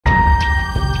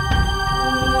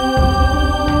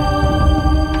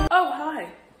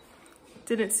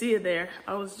didn't see it there.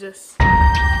 I was just... What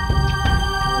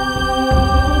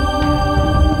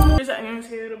is up,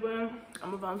 everybody?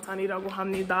 I'm a Valentine here.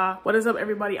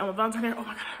 Oh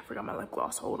my god, I forgot my lip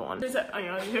gloss. Hold on.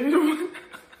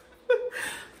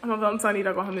 I'm a Valentine.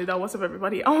 What's up,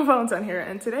 everybody? I'm a Valentine here,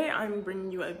 and today I'm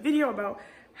bringing you a video about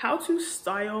how to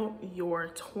style your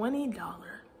 $20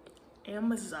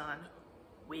 Amazon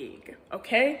wig.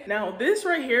 Okay, now this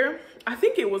right here, I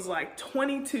think it was like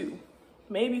 22,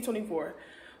 maybe 24.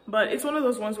 But it's one of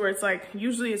those ones where it's like,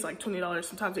 usually it's like $20.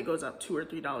 Sometimes it goes up $2 or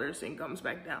 $3 and comes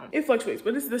back down. It fluctuates,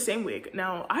 but it's the same wig.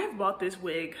 Now, I have bought this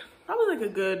wig probably like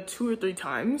a good 2 or 3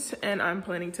 times, and I'm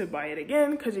planning to buy it again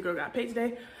because your girl got paid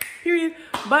today, period.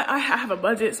 But I have a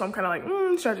budget, so I'm kind of like,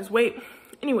 should I just wait?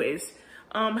 Anyways,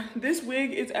 this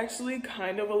wig is actually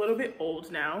kind of a little bit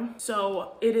old now.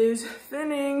 So it is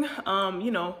thinning,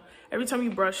 you know, every time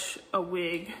you brush a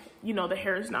wig, you know, the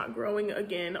hair is not growing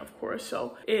again, of course,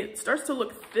 so it starts to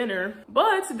look thinner,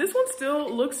 but this one still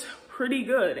looks pretty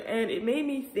good. And it made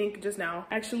me think just now,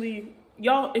 actually,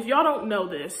 y'all, if y'all don't know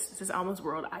this is Alma's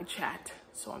World. I chat,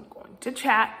 so I'm going to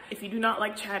chat. If you do not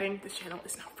like chatting, this channel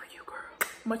is not for you, girl.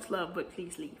 Much love, but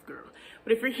please leave, girl.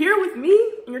 But if you're here with me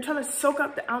and you're trying to soak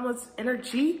up the Alma's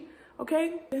energy,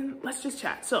 okay, then let's just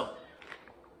chat. So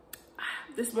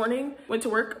this morning, went to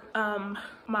work.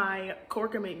 My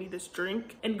coworker made me this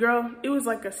drink, and girl, it was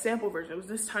like a sample version. It was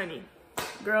this tiny.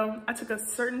 Girl, I took a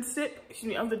certain sip,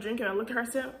 of the drink, and I looked at her and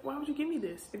said, why would you give me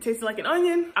this? It tasted like an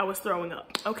onion. I was throwing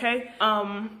up, okay?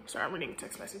 Sorry, I'm reading a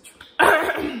text message.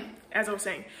 As I was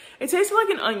saying, it tasted like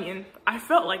an onion. I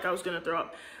felt like I was gonna throw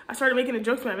up. I started making a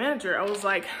joke to my manager. I was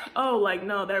like, oh, like,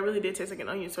 no, that really did taste like an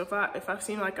onion. So if I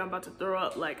seem like I'm about to throw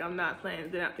up, like, I'm not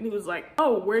playing. And he was like,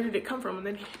 oh, where did it come from?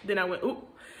 And then I went, oop.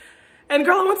 And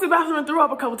girl, I went to the bathroom and threw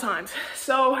up a couple times.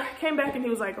 So came back and he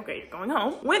was like, okay, you're going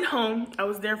home. Went home. I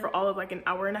was there for all of like an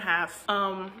hour and a half.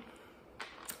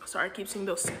 Sorry, I keep seeing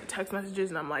those text messages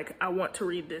and I'm like, I want to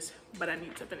read this, but I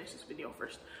need to finish this video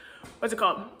first. What's it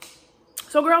called?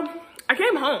 So girl, I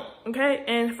came home, okay?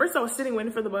 And first I was sitting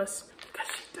waiting for the bus because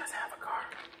she does have a car.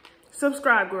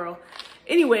 Subscribe, girl.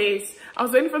 Anyways, I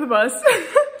was waiting for the bus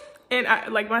and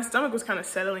like my stomach was kind of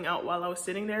settling out while I was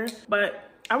sitting there, but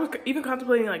I was even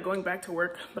contemplating like going back to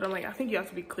work, but I'm like, I think you have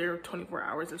to be clear of 24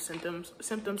 hours of symptoms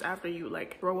after you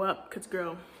like throw up, because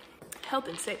girl, health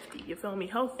and safety, you feel me?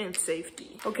 Health and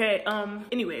safety. Okay,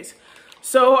 anyways,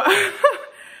 so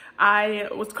I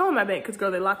was calling my bank because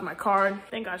girl, they locked my card.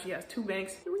 Thank God she has 2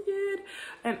 banks.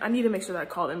 And I need to make sure that I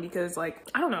call them because like,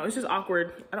 I don't know, it's just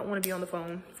awkward. I don't want to be on the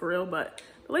phone for real, but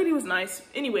the lady was nice.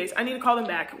 Anyways, I need to call them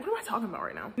back. What am I talking about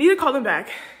right now? Need to call them back.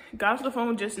 Got off the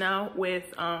phone just now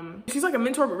with, she's like a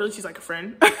mentor, but really she's like a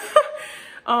friend.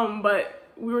 But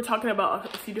we were talking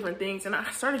about a few different things, and I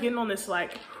started getting on this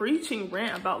like preaching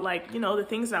rant about like, you know, the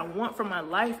things that I want from my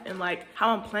life and like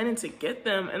how I'm planning to get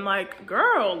them. And like,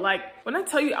 girl, like when I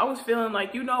tell you, I was feeling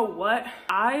like, you know what?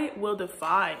 I will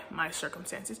defy my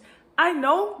circumstances. I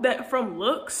know that from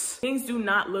looks, things do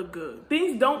not look good.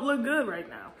 Things don't look good right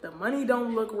now. The money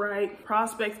don't look right.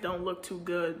 Prospects don't look too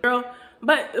good, girl.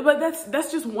 But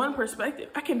that's just one perspective.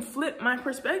 I can flip my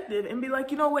perspective and be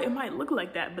like, you know what? It might look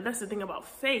like that, but that's the thing about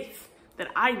faith that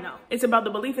I know. It's about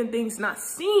the belief in things not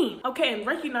seen. Okay, and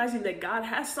recognizing that God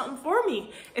has something for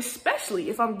me, especially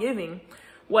if I'm giving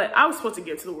what I was supposed to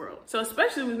give to the world. So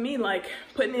especially with me, like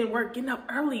putting in work, getting up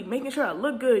early, making sure I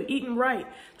look good, eating right,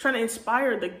 trying to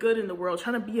inspire the good in the world,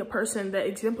 trying to be a person that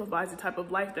exemplifies the type of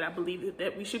life that I believe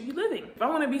that we should be living. If I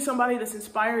want to be somebody that's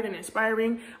inspired and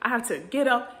inspiring, I have to get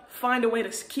up, find a way to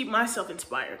keep myself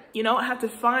inspired. You know, I have to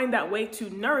find that way to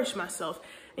nourish myself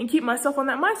and keep myself on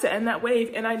that mindset and that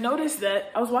wave. And I noticed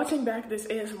that I was watching back this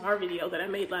ASMR video that I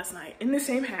made last night in the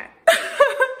same hat.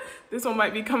 This one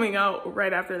might be coming out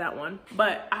right after that one.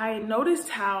 But I noticed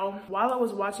how while I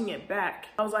was watching it back,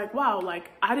 I was like, wow,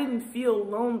 like I didn't feel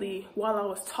lonely while I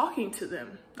was talking to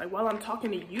them. Like while I'm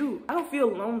talking to you, I don't feel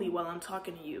lonely while I'm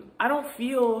talking to you. I don't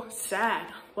feel sad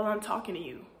while I'm talking to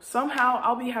you. Somehow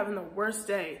I'll be having the worst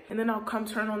day and then I'll come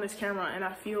turn on this camera and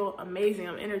I feel amazing.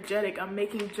 I'm energetic, I'm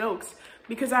making jokes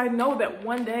because I know that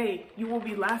one day you will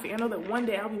be laughing. I know that one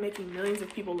day I'll be making millions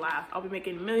of people laugh. I'll be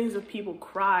making millions of people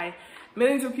cry,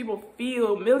 millions of people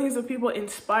feel, millions of people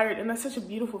inspired. And that's such a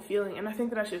beautiful feeling. And I think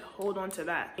that I should hold on to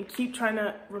that and keep trying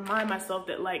to remind myself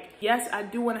that like, yes, I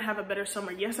do want to have a better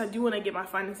summer. Yes, I do want to get my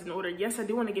finances in order. Yes, I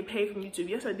do want to get paid from YouTube.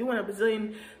 Yes, I do want a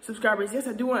bazillion subscribers. Yes,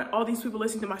 I do want all these people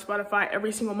listening to my Spotify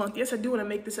every single month. Yes, I do want to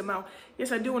make this amount.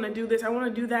 Yes, I do want to do this. I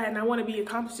want to do that. And I want to be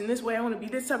accomplished in this way. I want to be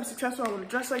this type of successful. I want to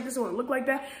dress like this. I want to look like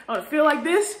like that. I want to feel like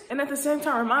this. And at the same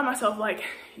time, remind myself like,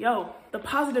 yo, the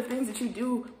positive things that you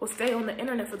do will stay on the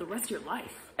internet for the rest of your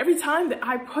life. Every time that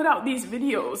I put out these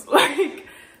videos, like,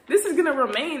 this is gonna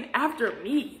remain after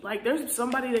me. Like, there's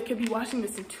somebody that could be watching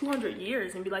this in 200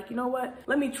 years and be like, you know what?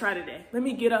 Let me try today. Let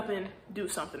me get up and do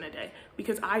something today.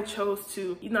 Because I chose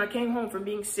to, you know, I came home from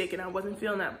being sick and I wasn't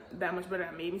feeling that much better.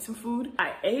 I made me some food.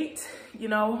 I ate, you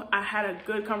know, I had a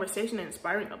good conversation, an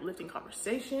inspiring, uplifting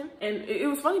conversation. And it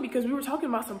was funny because we were talking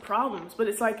about some problems, but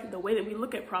it's like the way that we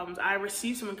look at problems. I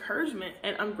received some encouragement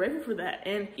and I'm grateful for that.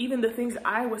 And even the things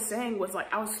I was saying was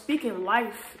like, I was speaking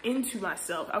life into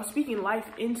myself. I was speaking life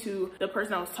into the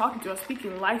person I was talking to. I was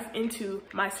speaking life into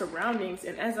my surroundings.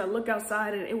 And as I look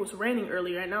outside and it was raining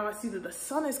earlier and now I see that the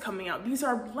sun is coming out, these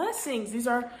are blessings. These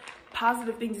are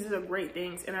positive things. These are great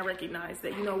things. And I recognize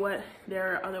that, you know what,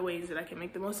 there are other ways that I can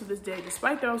make the most of this day.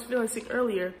 Despite that I was feeling sick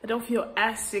earlier, I don't feel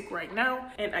as sick right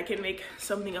now, and I can make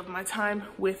something of my time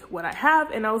with what I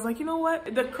have. And I was like, you know what,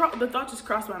 the thought just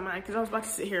crossed my mind because I was about to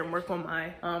sit here and work on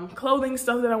my clothing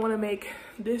stuff that I want to make.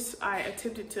 This, I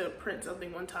attempted to print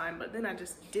something one time, but then I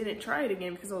just didn't try it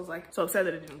again because I was like so upset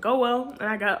that it didn't go well. And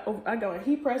I got a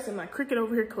heat press and my Cricut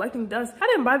over here collecting dust. I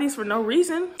didn't buy these for no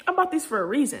reason. I bought these for a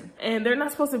reason, and they're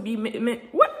not supposed to be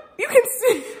what? You can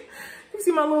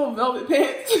see my little velvet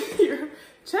pants here.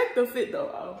 Check the fit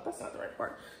though. Oh, that's not the right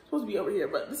part. It's supposed to be over here,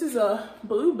 but this is a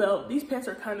blue belt. These pants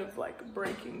are kind of like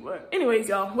breaking, but anyways,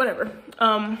 y'all, whatever.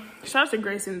 Shout out to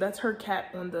Grayson. That's her cat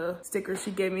on the sticker.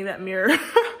 She gave me that mirror.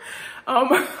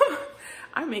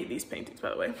 I made these paintings,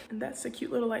 by the way. And that's a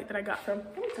cute little light that I got from,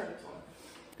 let me turn this on.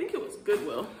 I think it was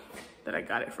Goodwill that I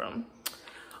got it from.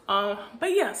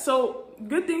 But yeah, so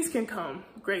good things can come,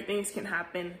 great things can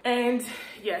happen. And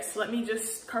yes, let me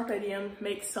just carpe diem,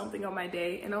 make something of my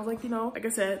day. And I was like, you know, like I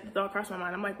said, the thought crossed my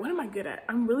mind. I'm like, what am I good at?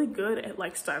 I'm really good at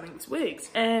like styling these wigs.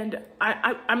 And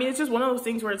I mean, it's just one of those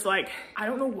things where it's like, I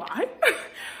don't know why,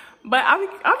 but I'll be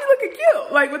looking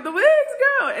cute, like with the wigs,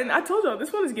 girl. And I told y'all,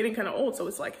 this one is getting kind of old, so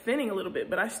it's like thinning a little bit,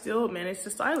 but I still managed to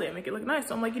style it and make it look nice.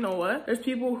 So I'm like, you know what? There's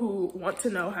people who want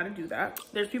to know how to do that.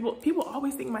 There's people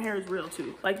always think my hair is real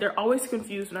too. Like, they're always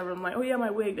confused whenever I'm like, oh yeah, my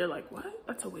wig. They're like, what?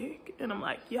 That's a wig? And I'm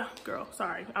like, yeah, girl,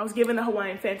 sorry. I was giving the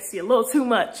Hawaiian fantasy a little too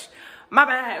much. My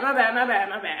bad, my bad, my bad,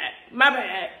 my bad, my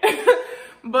bad.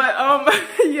 But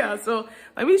yeah, so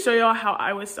let me show y'all how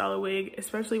I would style a wig,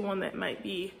 especially one that might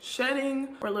be shedding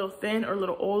or a little thin or a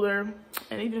little older.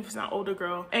 And even if it's not older,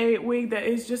 girl, a wig that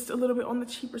is just a little bit on the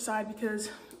cheaper side,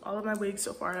 because all of my wigs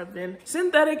so far have been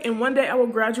synthetic, and one day I will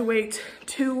graduate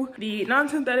to the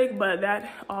non-synthetic, but that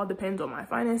all depends on my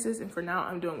finances. And for now,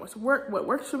 I'm doing what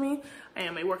works for me. I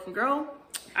am a working girl.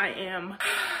 I am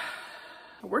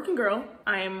a working girl.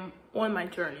 I am on my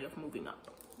journey of moving up.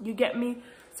 You get me?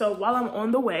 So while I'm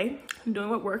on the way, I'm doing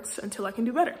what works until I can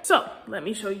do better. So let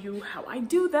me show you how I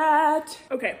do that.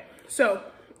 Okay, so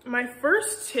my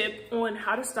first tip on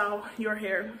how to style your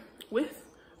hair with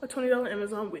a $20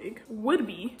 Amazon wig would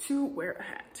be to wear a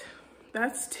hat.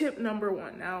 That's tip number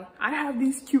one. Now, I have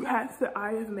these cute hats that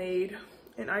I have made,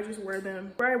 and I just wear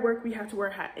them. Where I work, we have to wear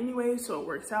a hat anyway, so it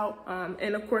works out.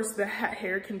 And of course, the hat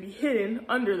hair can be hidden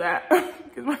under that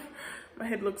because my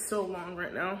head looks so long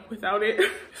right now without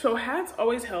it. So hats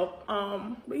always help.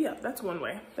 But yeah, that's one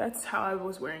way. That's how I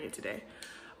was wearing it today.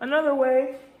 Another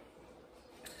way,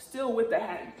 still with the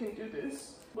hat, you can do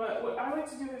this. But what I like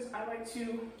to do is I like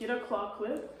to get a claw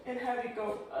clip and have it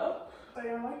go up. Like,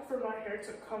 I like for my hair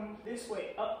to come this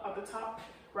way up at the top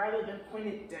rather than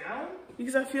pointed down,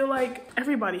 because I feel like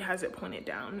everybody has it pointed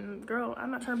down. And girl,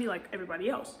 I'm not trying to be like everybody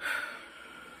else.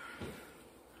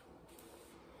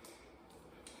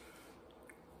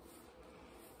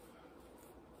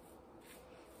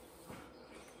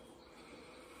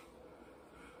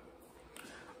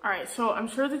 All right, so I'm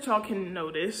sure that y'all can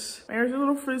notice my hair's a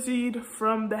little frizzied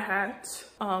from the hat.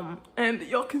 And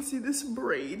y'all can see this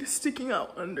braid sticking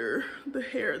out under the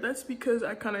hair. That's because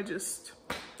I kind of just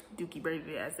dookie braided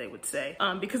it, as they would say,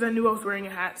 because I knew I was wearing a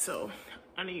hat, so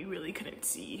I knew you really couldn't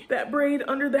see that braid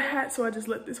under the hat, so I just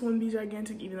let this one be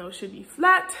gigantic, even though it should be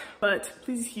flat. But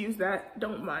please excuse that,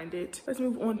 don't mind it. Let's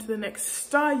move on to the next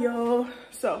style.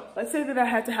 So let's say that I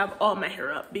had to have all my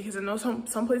hair up, because I know some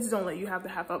places don't let you have the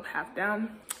half up, half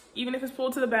down, even if it's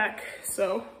pulled to the back.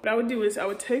 So what I would do is I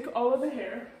would take all of the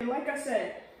hair, and like I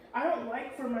said, I don't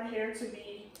like for my hair to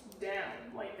be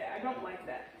down like that. I don't like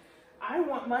that. I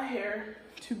want my hair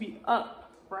to be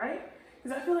up, right?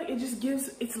 Because I feel like it just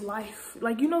gives its life.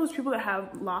 Like, you know those people that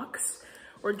have locks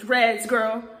or dreads,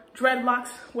 girl, dreadlocks,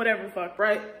 whatever the fuck,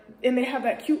 right? And they have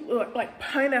that cute like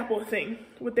pineapple thing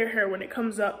with their hair when it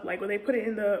comes up, like when they put it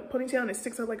in the ponytail and it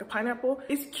sticks out like a pineapple.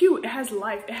 It's cute, it has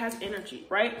life, it has energy,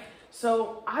 right?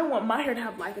 So I want my hair to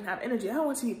have life and have energy. I don't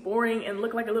want it to be boring and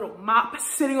look like a little mop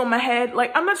sitting on my head.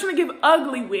 Like, I'm not trying to give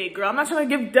ugly wig, girl. I'm not trying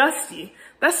to give dusty.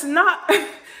 That's not,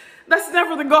 that's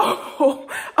never the goal,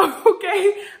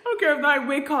 okay? I don't care if that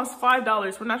wig costs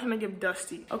 $5. We're not trying to give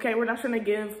dusty, okay? We're not trying to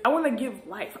give, I want to give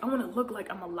life. I want to look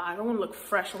like I'm alive. I want to look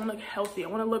fresh. I want to look healthy. I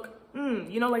want to look,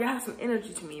 you know, like I have some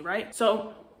energy to me, right?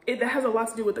 So that has a lot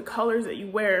to do with the colors that you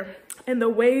wear and the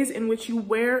ways in which you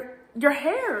wear your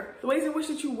hair, the ways in which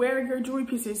that you wear your jewelry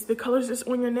pieces, the colors that's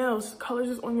on your nails, colors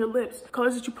that's on your lips,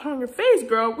 colors that you put on your face,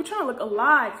 girl. We're trying to look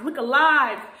alive. Look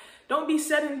alive. Don't be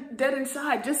dead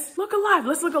inside. Just look alive.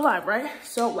 Let's look alive, right?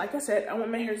 So like I said, I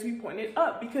want my hair to be pointed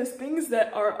up because things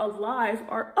that are alive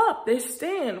are up. They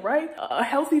stand, right? A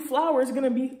healthy flower is gonna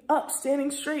be up,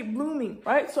 standing straight, blooming,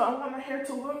 right? So I want my hair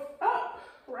to look up,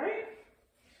 right?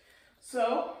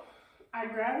 So I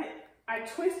grab it, I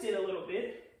twist it a little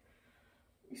bit.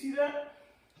 You see that?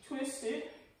 Twist it.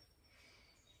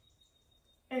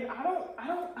 And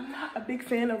I'm not a big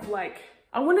fan of like,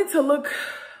 I want it to look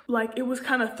like it was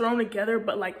kind of thrown together,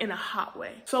 but like in a hot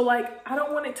way. So like, I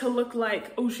don't want it to look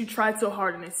like, oh, she tried so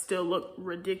hard and it still looked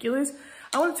ridiculous.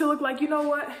 I want it to look like, you know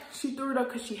what? She threw it up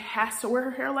because she has to wear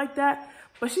her hair like that,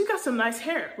 but she's got some nice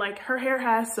hair. Like her hair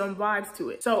has some vibes to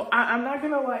it. So I'm not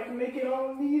gonna like make it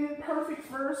all neat and perfect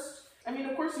first. I mean,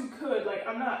 of course you could, like,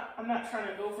 I'm not trying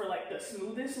to go for like the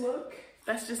smoothest look.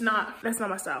 That's not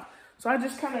my style. So I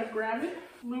just kind of grab it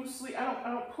loosely.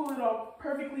 I don't pull it all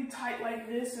perfectly tight like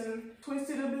this and twist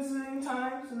it a bazillion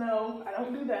times. No, I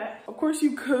don't do that. Of course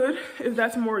you could if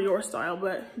that's more your style,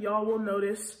 but y'all will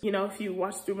notice, you know, if you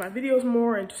watch through my videos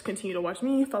more and just continue to watch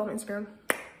me, follow me on Instagram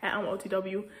at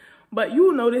OTW. But you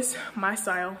will notice my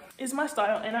style is my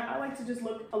style, and I like to just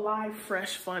look alive,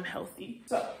 fresh, fun, healthy.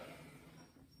 So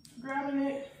grabbing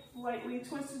it lightly,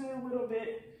 twisting it a little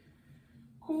bit.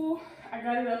 Cool, I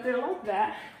got it up there like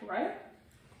that, right?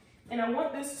 And I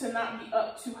want this to not be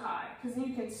up too high because then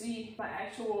you can see my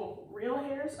actual real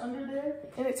hairs under there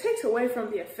and it takes away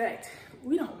from the effect.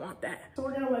 We don't want that. So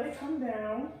we're gonna let it come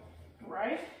down,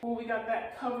 right? Well, we got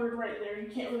that covered right there.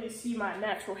 You can't really see my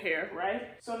natural hair, right?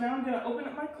 So now I'm gonna open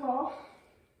up my claw,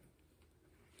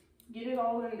 get it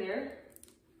all in there,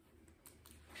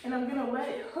 and I'm gonna let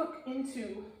it hook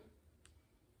into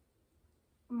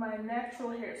my natural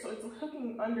hair. So it's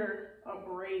hooking under a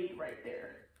braid right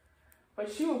there.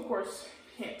 But you, of course,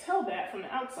 can't tell that from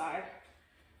the outside.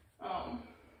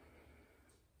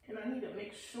 And I need to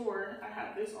make sure I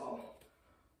have this all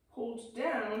pulled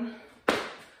down.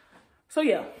 So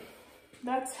yeah,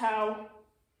 that's how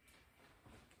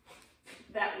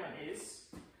that one is.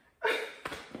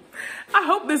 I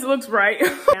hope this looks right.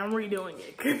 I'm redoing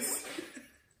it because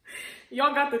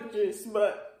y'all got the gist,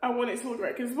 but I want it to look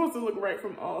right because it's supposed to look right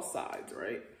from all sides,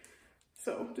 right?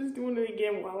 So just doing it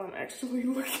again while I'm actually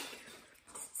looking.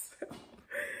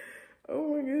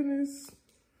 Oh my goodness.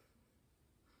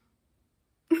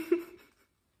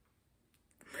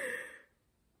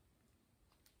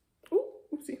 Ooh,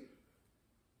 oopsie.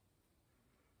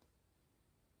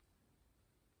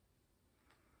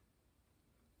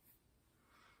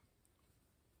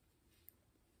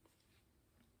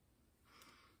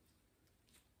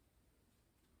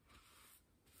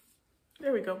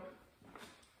 There we go.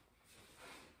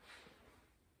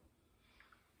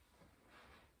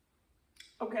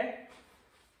 Okay,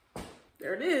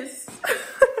 there it is.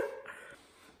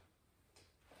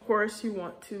 Of course, you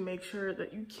want to make sure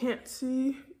that you can't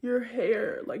see your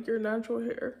hair, like your natural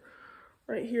hair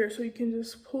right here. So you can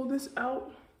just pull this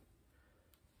out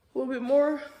a little bit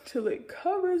more till it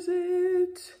covers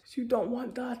it. So you don't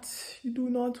want dots. You do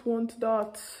not want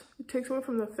dots. It takes away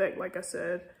from the effect, like I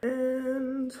said.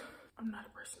 And I'm not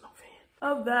a personal fan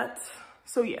of that.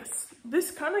 So yes, this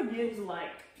kind of gives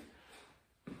like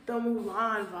the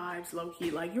Mulan vibes, low-key.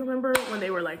 Like, you remember when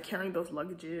they were like carrying those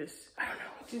luggages? I don't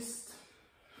know,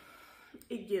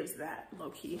 it gives that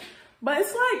low-key. But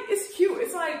it's like, it's cute,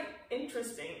 it's like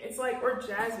interesting. It's like, or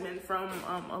Jasmine from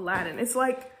Aladdin. It's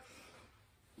like,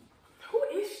 who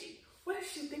is she? What does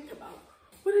she think about?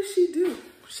 What does she do?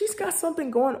 She's got something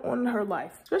going on in her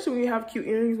life. Especially when you have cute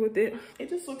earrings with it. It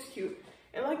just looks cute.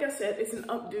 And like I said, it's an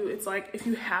updo. It's like if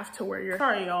you have to wear your,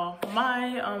 sorry y'all,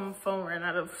 my phone ran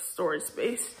out of storage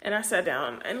space and I sat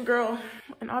down, and girl,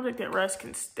 an object at rest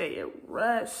can stay at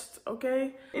rest,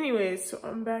 okay? Anyways, so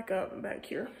I'm back up, I'm back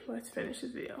here. Let's finish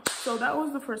this video. So that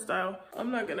was the first style.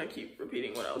 I'm not gonna keep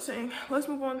repeating what I was saying. Let's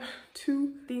move on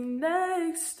to the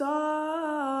next style.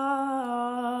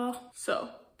 So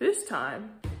this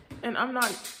time, and I'm not,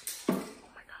 oh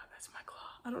my God, that's my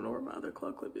claw. I don't know where my other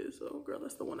claw clip is, so girl,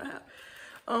 that's the one I have.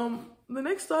 The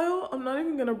next style, I'm not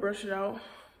even gonna brush it out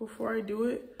before I do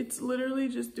it. It's literally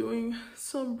just doing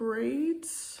some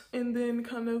braids and then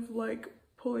kind of like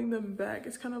pulling them back.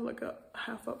 It's kind of like a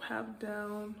half up, half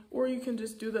down. Or you can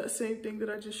just do that same thing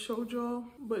that I just showed y'all,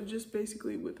 but just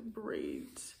basically with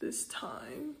braids this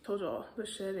time. Told y'all the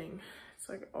shedding, it's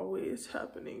like always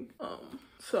happening.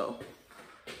 So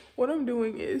what I'm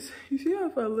doing is, you see how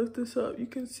if I lift this up, you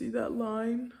can see that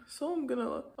line? So I'm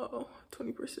gonna,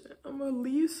 20%. I'm gonna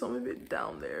leave some of it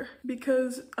down there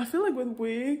because I feel like with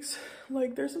wigs,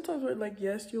 like there's sometimes where like,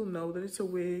 yes, you'll know that it's a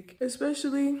wig,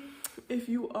 especially if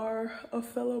you are a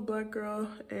fellow Black girl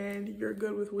and you're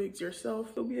good with wigs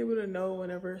yourself. You'll be able to know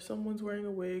whenever someone's wearing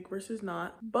a wig versus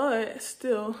not, but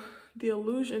still, the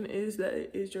illusion is that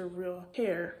it is your real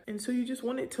hair. And so you just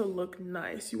want it to look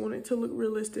nice. You want it to look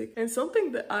realistic. And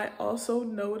something that I also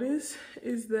notice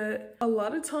is that a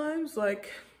lot of times,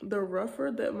 like the rougher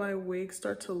that my wigs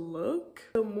start to look,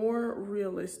 the more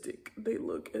realistic they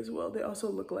look as well. They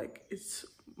also look like it's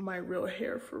my real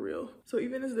hair for real. So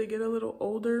even as they get a little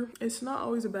older, it's not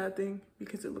always a bad thing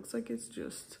because it looks like it's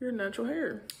just your natural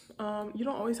hair. You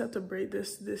don't always have to braid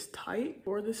this tight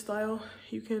for this style.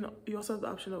 You also have the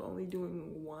option of only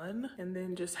doing one and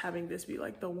then just having this be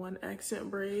like the one accent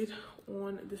braid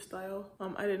on this style.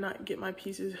 I did not get my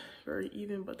pieces very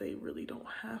even, but they really don't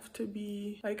have to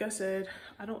be. Like I said,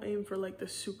 I don't aim for like the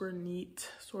super neat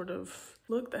sort of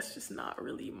look. That's just not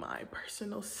really my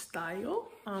personal style.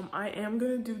 I am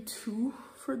gonna do 2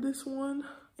 for this one,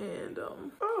 and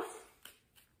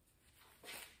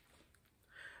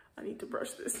I need to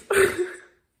brush this.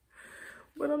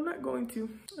 But I'm not going to.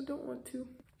 I don't want to.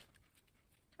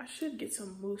 I should get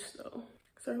some mousse though,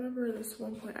 because I remember at this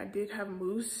one point I did have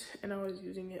mousse and I was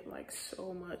using it like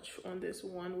so much on this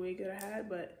one wig that I had,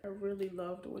 but I really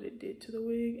loved what it did to the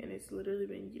wig, and it's literally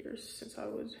been years since I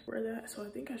would wear that. So I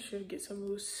think I should get some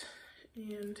mousse,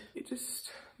 and it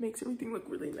just makes everything look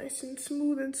really nice and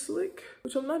smooth and slick,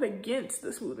 which I'm not against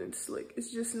the smooth and slick.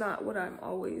 It's just not what I'm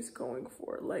always going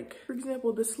for. Like, for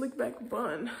example, the slick back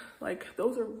bun, like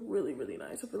those are really, really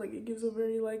nice. I feel like it gives a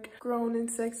very like grown and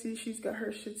sexy, she's got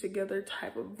her shit together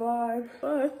type of vibe,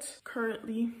 but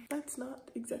currently that's not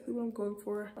exactly what I'm going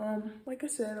for. Like I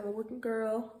said, I'm a working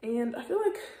girl, and I feel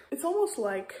like it's almost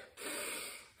like,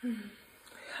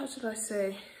 how should I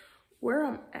say, where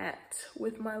I'm at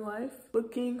with my life,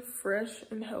 looking fresh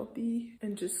and healthy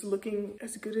and just looking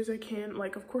as good as I can.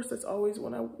 Like, of course, that's always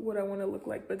what I want to look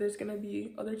like, but there's gonna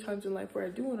be other times in life where I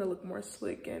do want to look more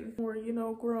slick and more, you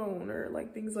know, grown or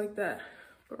like things like that.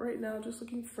 But right now, just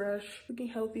looking fresh, looking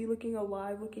healthy, looking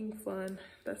alive, looking fun.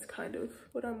 That's kind of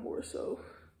what I'm more so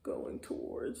going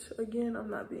towards. Again,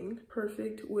 I'm not being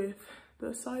perfect with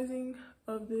the sizing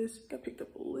of this. I picked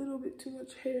up a little bit too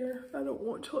much hair. I don't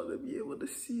want y'all to be able to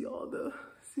see all the,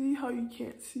 see how you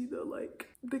can't see the like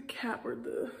the cap or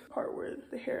the part where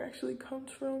the hair actually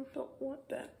comes from. Don't want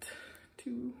that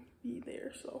to be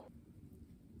there. So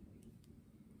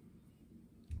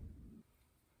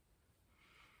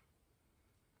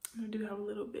I do have a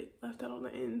little bit left out on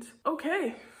the ends.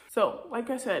 Okay, so like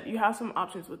I said, you have some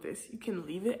options with this. You can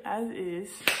leave it as is,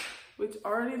 which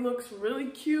already looks really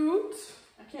cute.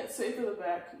 I can't say for the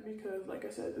back because, like I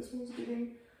said, this one's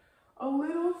getting a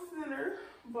little thinner,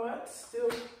 but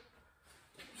still,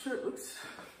 I'm sure it looks,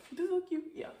 does it look cute?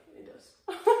 Yeah, it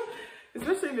does.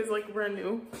 Especially if it's like brand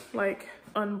new, like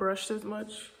unbrushed as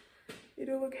much.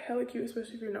 It'll look hella cute,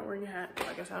 especially if you're not wearing a hat.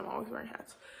 Like I said, I'm always wearing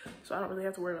hats, so I don't really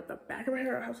have to worry about the back of my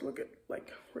hair. I have to look at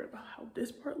like worry about how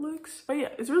this part looks. But yeah,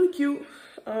 it's really cute.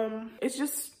 It's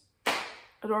just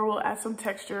adorable. Add some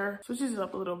texture, switches it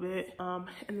up a little bit. And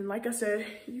then like I said,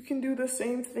 you can do the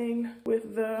same thing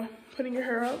with the putting your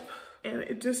hair up, and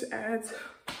it just adds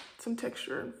some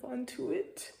texture and fun to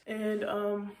it. And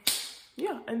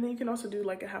yeah, and then you can also do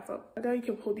like a half up. Now you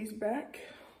can pull these back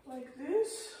like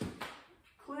this,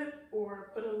 clip,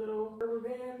 or put a little rubber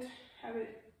band, have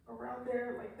it around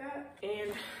there like that,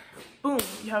 and boom,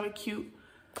 you have a cute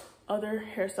other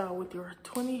hairstyle with your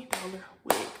 $20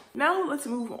 wig. Now let's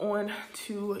move on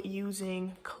to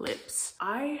using clips.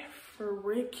 I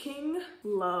freaking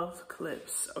love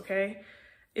clips, okay?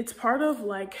 It's part of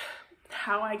like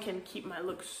how I can keep my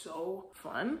look so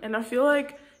fun. And I feel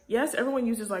like, yes, everyone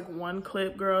uses like one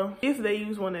clip, girl, if they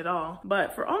use one at all.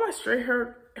 But for all my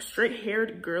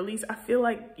straight-haired girlies, I feel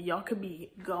like y'all could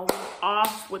be going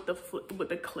off with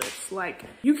the clips. Like,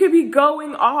 you could be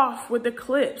going off with the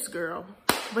clips, girl.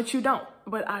 But you don't,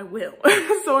 but I will.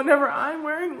 So whenever I'm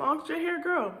wearing long straight hair,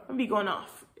 girl, I'll be going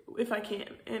off if I can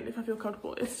and if I feel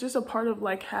comfortable. It's just a part of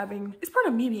like having, it's part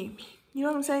of me being me. You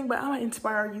know what I'm saying? But I'm gonna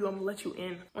inspire you. I'm gonna let you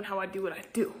in on how I do what I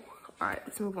do. All right,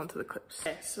 let's move on to the clips.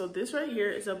 Okay, so this right here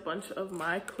is a bunch of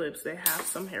my clips. They have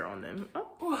some hair on them.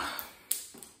 Oh,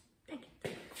 Thank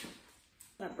you.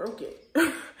 I broke it.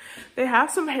 They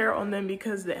have some hair on them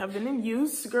because they have been in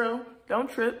use. Girl, don't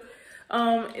trip.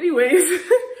 Anyways,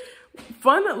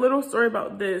 fun little story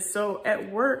about this. So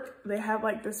at work, they have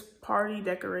like this party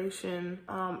decoration.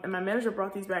 And my manager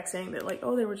brought these back saying that like,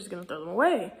 oh, they were just gonna throw them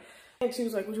away. And she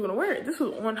was like, would you wanna wear it? This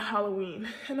was on Halloween.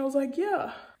 And I was like,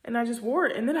 yeah. And I just wore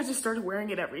it. And then I just started wearing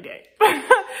it every day.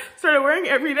 Started wearing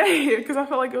it every day because I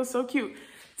felt like it was so cute.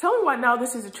 Tell me why now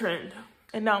this is a trend.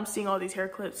 And now I'm seeing all these hair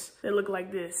clips that look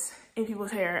like this in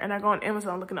people's hair. And I go on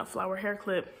Amazon looking up flower hair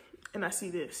clip and I see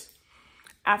this.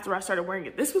 After I started wearing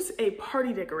it, this was a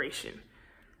party decoration.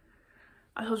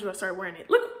 I told you I started wearing it.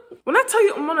 Look, when I tell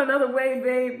you I'm on another wave,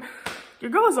 babe,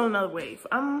 your girl is on another wave.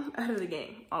 I'm ahead of the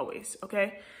game, always,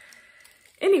 okay?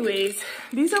 Anyways,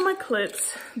 these are my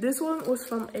clips. This one was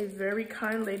from a very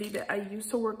kind lady that I used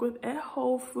to work with at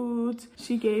Whole Foods.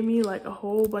 She gave me like a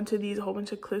whole bunch of these, a whole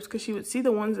bunch of clips because she would see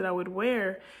the ones that I would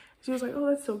wear. She was like, oh,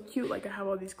 that's so cute. Like, I have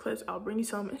all these clips. I'll bring you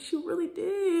some. And she really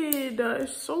did.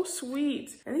 It's so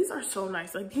sweet. And these are so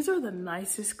nice. Like, these are the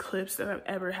nicest clips that I've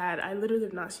ever had. I literally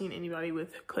have not seen anybody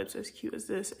with clips as cute as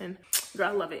this. And girl,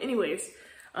 I love it. Anyways,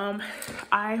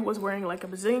 I was wearing like a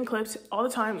bazillion clips all the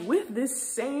time with this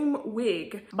same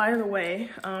wig, by the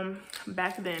way,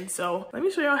 back then. So let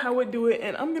me show y'all how I would do it.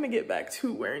 And I'm going to get back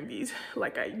to wearing these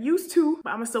like I used to.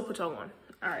 But I'm going to still put y'all on.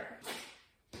 All right.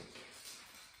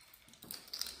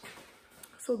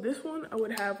 So this one I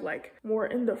would have like more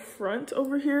in the front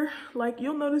over here. Like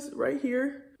you'll notice right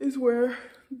here is where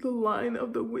the line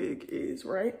of the wig is,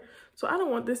 right? So I don't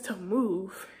want this to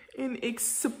move and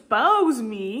expose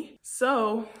me.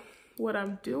 So what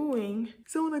I'm doing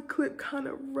is I want to clip kind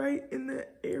of right in the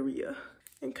area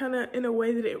and kind of in a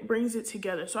way that it brings it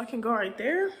together. So I can go right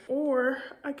there, or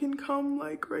I can come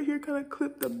like right here, kind of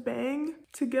clip the bang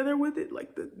together with it,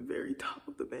 like the very top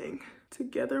of the bang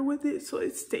together with it, so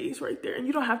it stays right there. And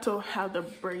you don't have to have the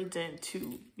braids in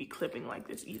to be clipping like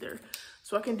this either.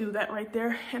 So I can do that right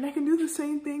there, and I can do the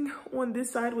same thing on this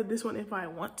side with this one if I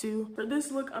want to. For this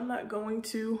look, I'm not going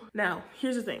to. Now,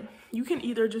 here's the thing. You can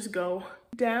either just go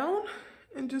down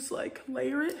and just like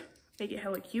layer it, make it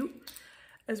hella cute.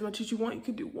 As much as you want, you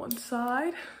could do one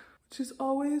side, which is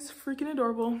always freaking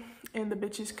adorable, and the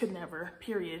bitches could never,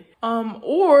 period.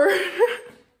 Or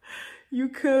you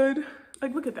could,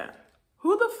 like, look at that.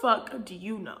 Who the fuck do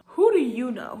you know? Who do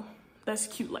you know that's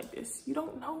cute like this? You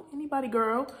don't know anybody,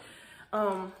 girl.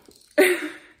 What am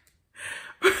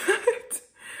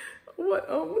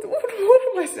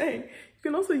I saying? You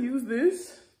can also use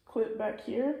this clip back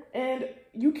here, and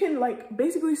you can like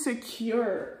basically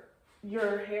secure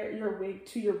your hair, your wig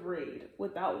to your braid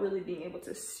without really being able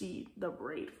to see the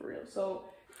braid for real. So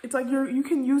it's like you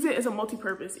can use it as a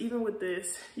multi-purpose. Even with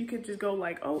this, you could just go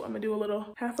like, oh, I'm gonna do a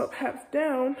little half up, half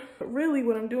down. But really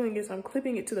what I'm doing is I'm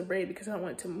clipping it to the braid because I don't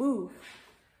want it to move.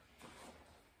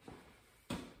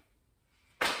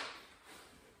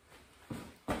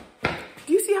 Do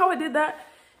you see how I did that?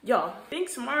 Y'all, think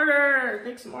smarter,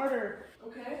 think smarter,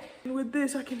 okay? And with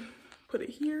this, I can put it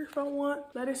here if I want.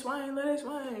 Let it swing, let it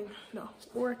swing. No,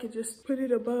 or I could just put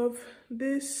it above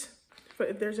this. But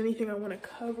if there's anything I want to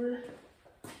cover,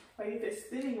 like if it's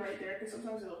thinning right there, because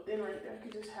sometimes it'll thin right there, I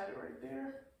can just have it right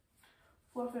there.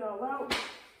 Fluff it all out.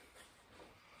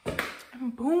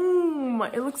 And boom,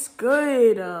 it looks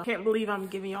good. Can't believe I'm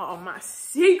giving y'all all my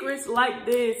secrets like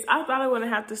this. I thought I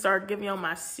wouldn't have to start giving y'all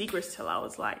my secrets till I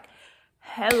was like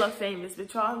hella famous,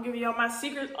 but y'all, I'm giving y'all my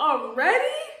secrets already?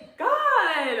 God,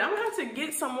 I'm gonna have to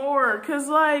get some more, cause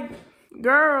like,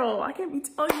 girl, I can't be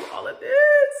telling you all of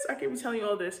this. I can't be telling you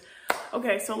all this.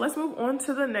 Okay, so let's move on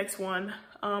to the next one.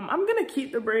 I'm gonna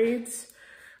keep the braids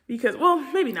because, well,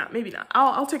 maybe not, maybe not.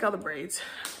 I'll take out the braids.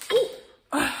 Ooh.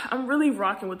 I'm really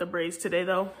rocking with the braids today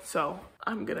though, so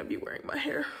I'm gonna be wearing my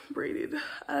hair braided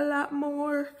a lot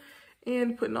more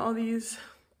and putting all these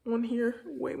on here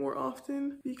way more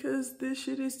often because this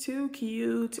shit is too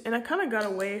cute. And I kind of got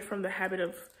away from the habit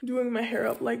of doing my hair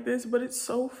up like this, but it's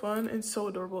so fun and so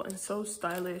adorable and so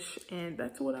stylish, and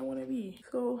that's what I want to be.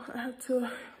 So I have to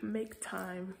make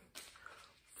time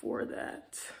for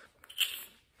that.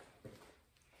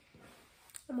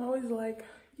 I'm always like,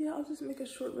 yeah, I'll just make a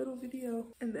short little video,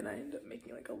 and then I end up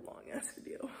making like a long ass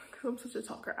video because I'm such a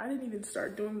talker. I didn't even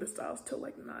start doing the styles till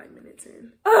like 9 minutes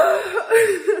in.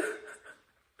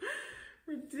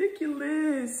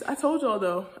 Ridiculous. I told y'all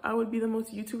though, I would be the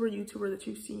most YouTuber that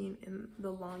you've seen in the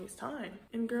longest time.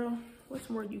 And girl, what's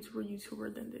more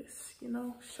YouTuber than this? You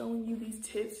know, showing you these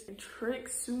tips and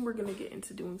tricks. Soon we're gonna get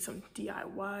into doing some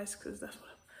DIYs because that's what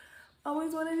I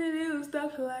always wanted to do,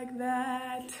 stuff like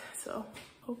that. So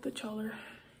hope that y'all are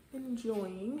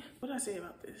enjoying. What did I say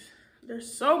about this?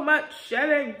 There's so much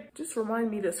shedding. Just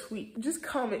remind me to sweep. Just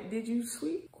comment, did you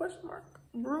sweep? Question mark.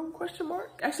 Broom? Question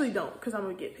mark. Actually don't, because I'm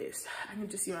gonna get pissed. I can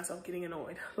just see myself getting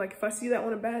annoyed. Like if I see that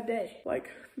on a bad day, like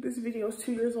this video is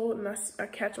 2 years old and I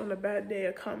catch on a bad day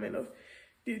a comment of,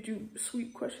 did you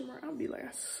sweep? Question mark. I'll be like,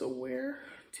 I swear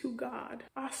to God.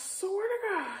 I swear to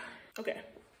God. Okay.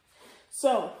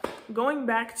 So going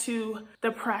back to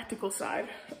the practical side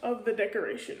of the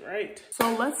decoration, right?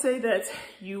 So let's say that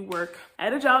you work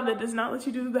at a job that does not let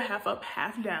you do the half up,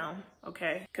 half down,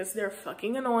 okay? Because they're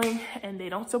fucking annoying and they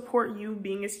don't support you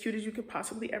being as cute as you could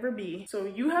possibly ever be. So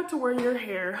you have to wear your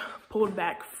hair pulled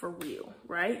back for real,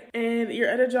 right? And you're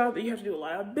at a job that you have to do a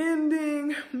lot of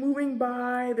bending, moving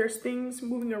by, there's things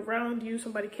moving around you,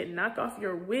 somebody can knock off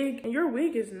your wig, and your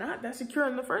wig is not that secure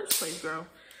in the first place, girl.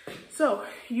 So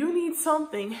you need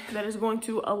something that is going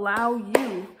to allow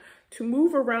you to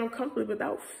move around comfortably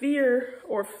without fear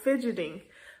or fidgeting.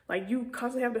 Like you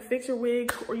constantly have to fix your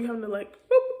wig, or you have to like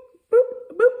boop,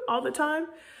 boop, boop all the time,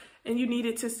 and you need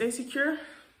it to stay secure.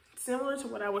 Similar to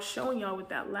what I was showing y'all with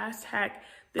that last hack.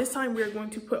 This time we're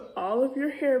going to put all of your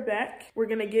hair back. We're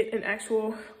gonna get an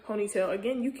actual ponytail.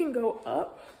 Again, you can go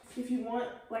up if you want.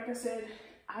 Like I said,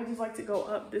 I just like to go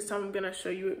up. This time I'm gonna show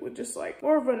you it with just like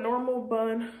more of a normal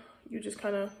bun. You just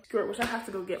kind of screw it, which I have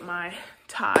to go get my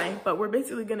tie, but we're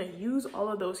basically gonna use all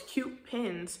of those cute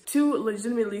pins to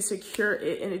legitimately secure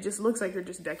it, and it just looks like you're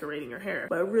just decorating your hair,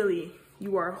 but really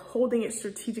you are holding it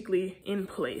strategically in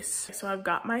place. So I've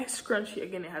got my scrunchie.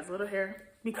 Again, it has little hair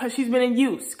because she's been in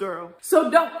use, girl. So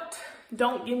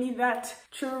don't give me that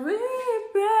tripping.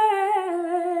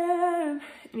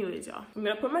 Anyways, y'all, I'm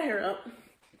gonna put my hair up.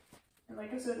 And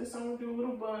like I said, this time we'll do a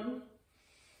little bun.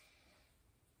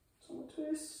 So we'll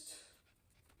twist.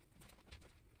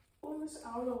 Pull this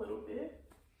out a little bit.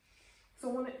 So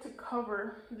I want it to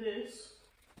cover this.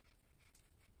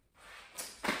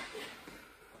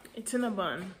 It's in a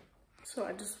bun. So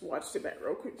I just watched it back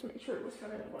real quick to make sure it was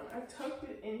kind of in a bun. I tucked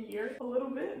it in here a little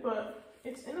bit, but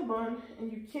it's in a bun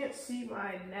and you can't see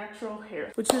my natural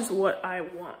hair, which is what I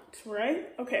want, right?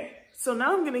 Okay, so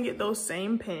now I'm gonna get those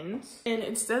same pins, and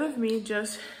instead of me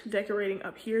just decorating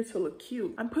up here to look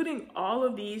cute, I'm putting all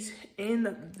of these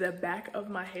in the back of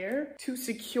my hair to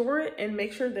secure it and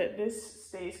make sure that this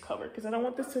stays covered, because I don't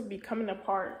want this to be coming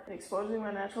apart and exposing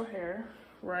my natural hair,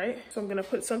 right? So I'm gonna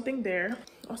put something there.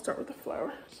 I'll start with the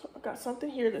flower. So I got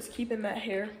something here that's keeping that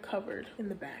hair covered in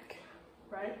the back,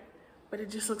 right? But it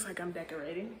just looks like I'm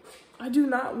decorating. I do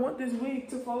not want this wig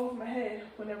to fall off my head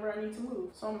whenever I need to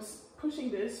move. So I'm pushing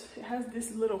this. It has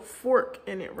this little fork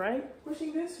in it, right?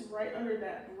 Pushing this right under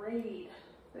that braid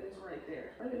that is right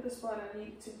there. Right at the spot I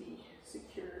need to be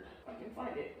secured. If I can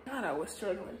find it. God, I was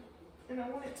struggling. And I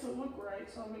want it to look right,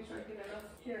 so I'll make sure I get enough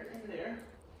hair in there.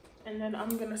 And then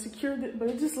I'm gonna secure this, but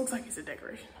it just looks like it's a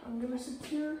decoration. I'm gonna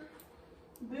secure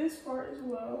this part as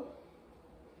well.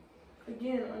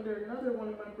 Again, under another one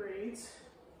of my braids,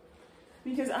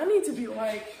 because I need to be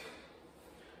like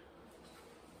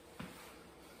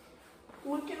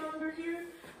looking under here.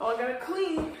 Oh, I gotta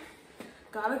clean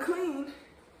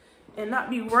and not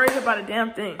be worried about a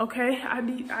damn thing, okay?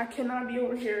 I cannot be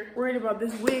over here worried about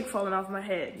this wig falling off my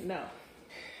head, no.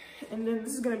 And then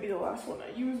this is gonna be the last one I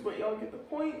use, but y'all get the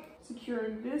point.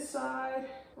 Securing this side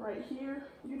right here,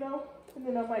 you know, and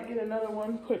then I might get another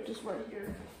one put just right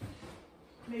here.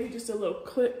 Maybe just a little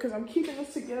clip, because I'm keeping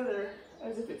this together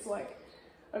as if it's like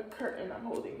a curtain I'm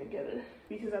holding together,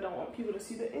 because I don't want people to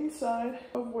see the inside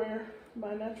of where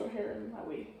my natural hair and my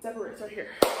wig separates right here.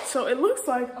 So it looks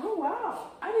like, oh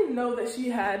wow, I didn't know that she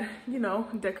had, you know,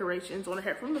 decorations on her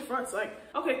hair. From the front, it's like,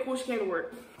 okay, cool, she came to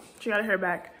work. She got her hair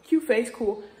back. Cute face,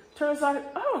 cool. Turn aside,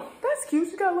 oh, that's cute.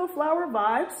 She's got a little flower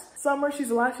vibes. Summer,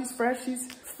 she's alive, she's fresh, she's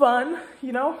fun,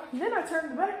 you know? And then I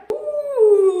turned back,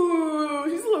 ooh,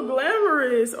 she's a little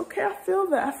glamorous. Okay, I feel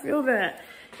that, I feel that.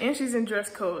 And she's in dress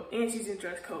code,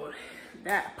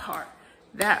 That part.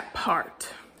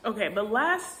 Okay, but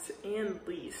last and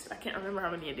least, I can't remember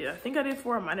how many I did. I think I did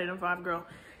 4, I might have done 5, girl.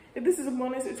 If this is a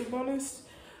bonus, it's a bonus.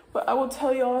 But I will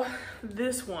tell y'all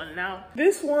this one. Now,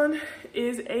 this one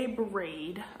is a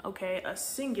braid, okay? A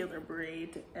singular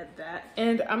braid at that.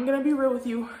 And I'm gonna be real with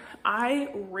you. I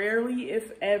rarely,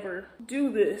 if ever,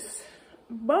 do this.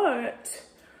 But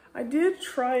I did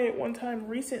try it one time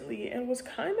recently and was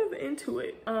kind of into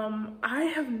it. I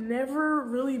have never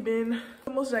really been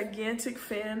the most gigantic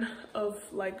fan of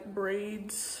like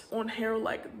braids on hair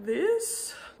like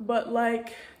this. But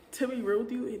like, to be real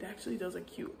with you, it actually does look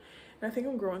cute. And I think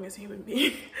I'm growing as a human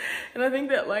being. And I think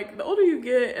that like the older you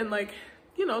get and like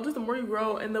you know, just the more you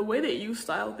grow and the way that you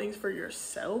style things for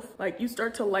yourself, like you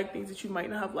start to like things that you might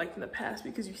not have liked in the past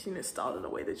because you've seen it styled in a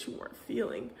way that you weren't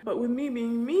feeling. But with me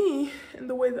being me and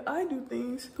the way that I do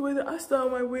things, the way that I style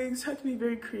my wigs, I have to be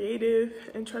very creative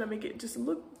and try to make it just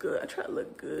look good. I try to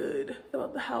look good.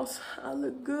 About the house, I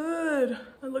look good.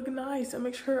 I look nice. I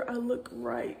make sure I look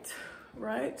right.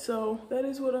 So that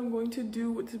is what I'm going to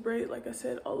do with this braid. Like I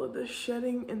said, all of the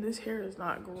shedding in this hair is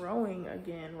not growing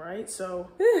again, right? So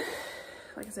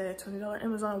like I said, $20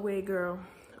 Amazon wig, girl,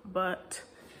 but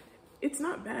it's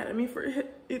not bad. I mean, for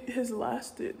it has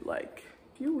lasted like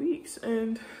a few weeks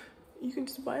and you can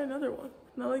just buy another one.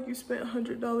 Not like you spent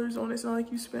 $100 on it. It's not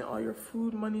like you spent all your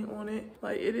food money on it.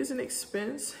 Like, it is an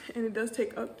expense and it does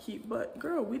take upkeep, but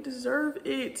girl, we deserve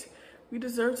it. We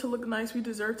deserve to look nice. We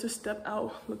deserve to step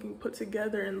out looking put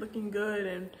together and looking good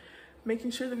and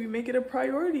making sure that we make it a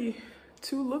priority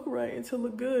to look right and to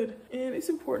look good. And it's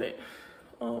important.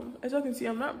 As y'all can see,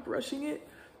 I'm not brushing it,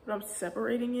 but I'm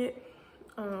separating it.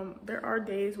 There are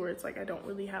days where it's like I don't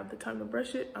really have the time to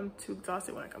brush it. I'm too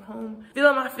exhausted when I come home,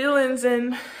 feeling my feelings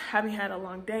and having had a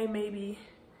long day maybe.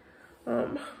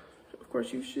 Of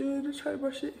course you should try to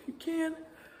brush it if you can,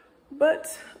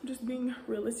 but I'm just being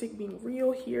realistic, being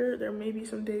real here. There may be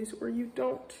some days where you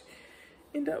don't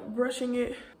end up brushing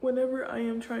it whenever I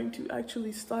am trying to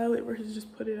actually style it versus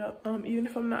just put it up. Even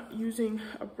if I'm not using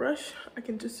a brush, I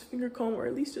can just finger comb or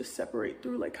at least just separate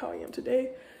through like how I am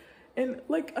today. And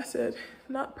like I said,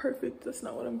 not perfect. That's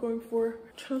not what I'm going for.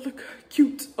 I'm trying to look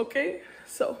cute, okay?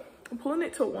 So I'm pulling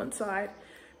it to one side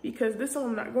because this one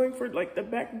I'm not going for like the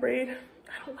back braid.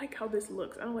 I don't like how this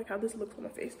looks. I don't like how this looks on my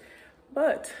face.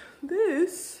 But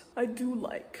this I do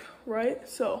like, right?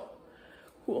 So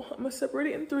cool. I'm gonna separate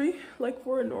it in 3 like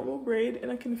for a normal braid,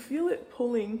 and I can feel it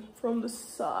pulling from the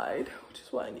side, which is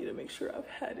why I need to make sure I've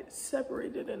had it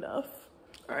separated enough.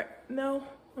 All right, now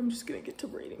I'm just gonna get to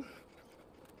braiding.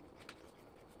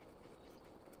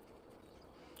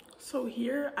 So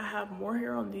here I have more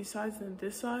hair on these sides than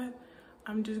this side.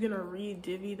 I'm just gonna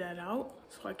re-divvy that out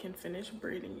so I can finish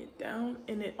braiding it down,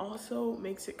 and it also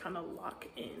makes it kind of lock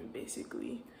in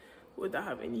basically without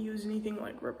having to use anything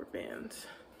like rubber bands.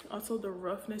 Also, the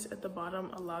roughness at the bottom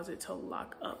allows it to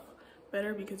lock up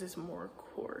better because it's more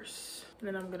coarse. And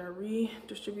then I'm gonna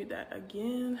redistribute that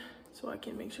again so I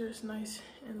can make sure it's nice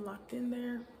and locked in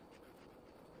there.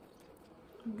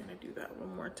 I'm gonna do that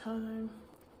one more time.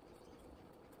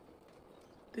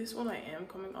 This one I am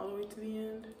coming all the way to the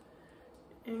end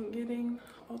and getting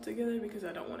all together because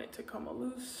I don't want it to come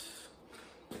loose.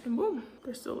 And boom,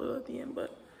 there's still a little at the end,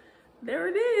 but there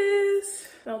it is.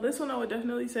 Now this one I would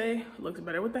definitely say looks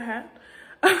better with the hat,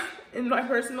 in my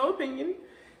personal opinion,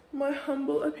 my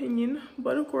humble opinion.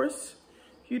 But of course,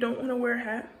 if you don't want to wear a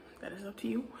hat, that is up to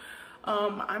you.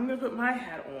 I'm gonna put my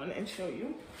hat on and show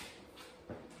you.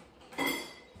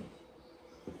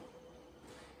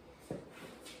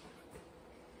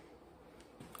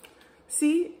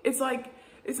 See, it's like,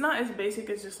 it's not as basic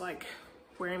as just like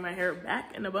wearing my hair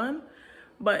back in a bun,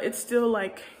 but it's still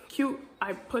like cute.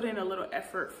 I put in a little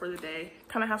effort for the day,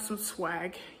 kind of have some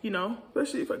swag, you know,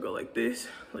 especially if I go like this,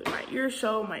 let my ears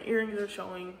show, my earrings are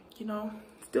showing, you know,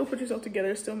 still put yourself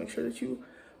together, still make sure that you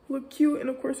look cute. And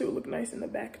of course it would look nice in the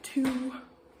back too.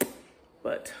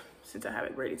 But since I have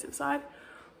it braided to the side,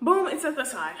 boom, it's at the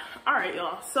side. All right,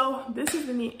 y'all, so this has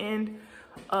been the end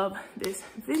of this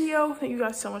video. Thank you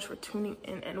guys so much for tuning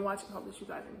in and watching. I hope that you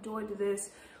guys enjoyed this.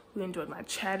 We enjoyed my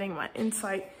chatting, my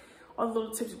insight, all the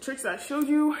little tips and tricks that I showed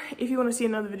you. If you want to see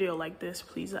another video like this,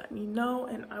 please let me know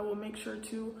and I will make sure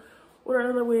to order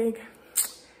another wig.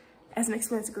 As an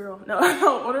expense girl, no,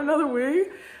 I'll order another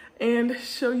wig and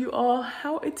show you all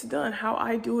how it's done, how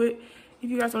I do it. If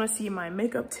you guys want to see my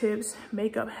makeup tips,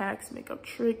 makeup hacks, makeup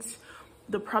tricks,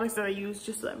 the products that I use,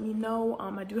 just let me know.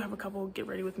 I do have a couple get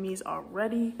ready with me's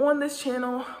already on this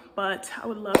channel, but I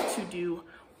would love to do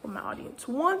what my audience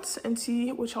wants and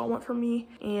see what y'all want from me.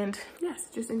 And yes,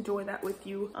 just enjoy that with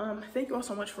you. Thank you all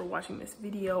so much for watching this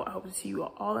video. I hope to see you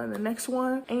all in the next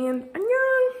one. And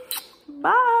annyeong,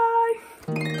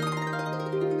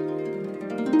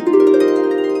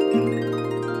 bye.